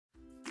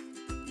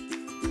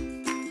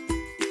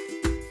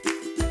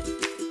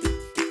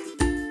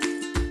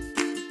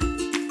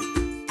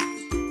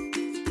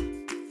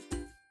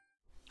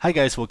Hi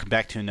guys, welcome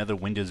back to another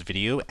Windows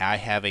video. I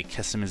have a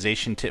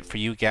customization tip for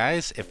you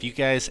guys. If you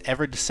guys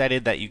ever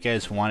decided that you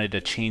guys wanted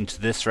to change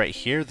this right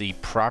here, the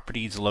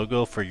properties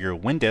logo for your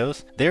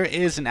Windows, there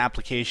is an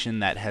application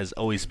that has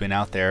always been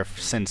out there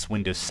since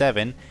Windows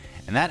 7,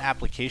 and that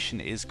application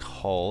is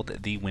called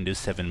the Windows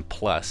 7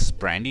 Plus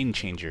branding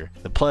changer.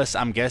 The Plus,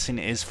 I'm guessing,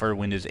 is for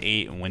Windows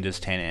 8 and Windows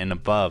 10 and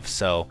above.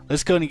 So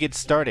let's go and get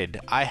started.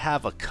 I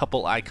have a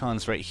couple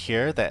icons right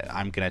here that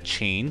I'm gonna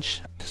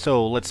change.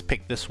 So let's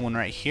pick this one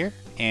right here.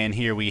 And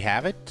here we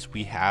have it.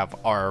 We have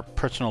our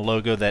personal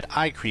logo that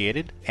I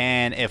created.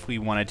 And if we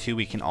wanted to,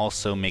 we can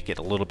also make it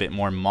a little bit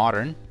more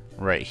modern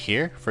right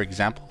here, for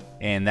example.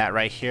 And that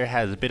right here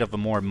has a bit of a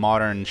more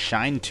modern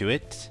shine to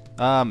it.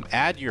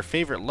 Add your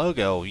favorite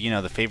logo, you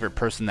know, the favorite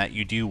person that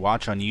you do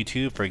watch on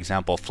YouTube, for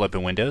example,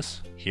 Flippin'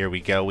 Windows. Here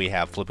we go, we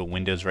have Flippin'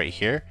 Windows right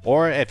here.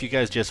 Or if you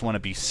guys just want to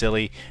be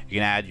silly, you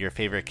can add your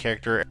favorite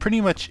character,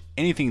 pretty much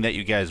anything that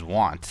you guys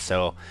want.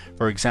 So,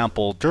 for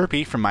example,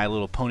 Derpy from My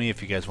Little Pony,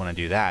 if you guys want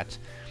to do that.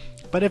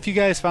 But if you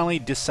guys finally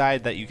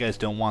decide that you guys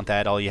don't want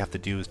that, all you have to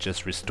do is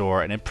just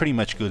restore, and it pretty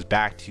much goes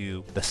back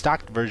to the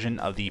stock version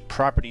of the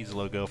properties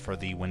logo for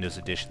the Windows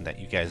edition that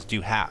you guys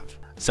do have.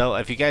 So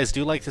if you guys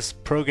do like this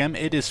program,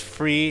 it is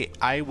free.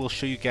 I will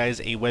show you guys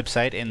a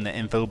website in the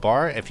info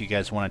bar. If you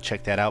guys want to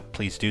check that out,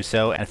 please do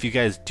so. And if you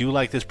guys do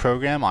like this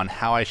program on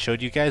how I showed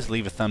you guys,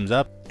 leave a thumbs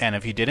up. And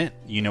if you didn't,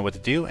 you know what to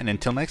do. And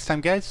until next time,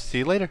 guys, see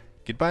you later.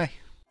 Goodbye.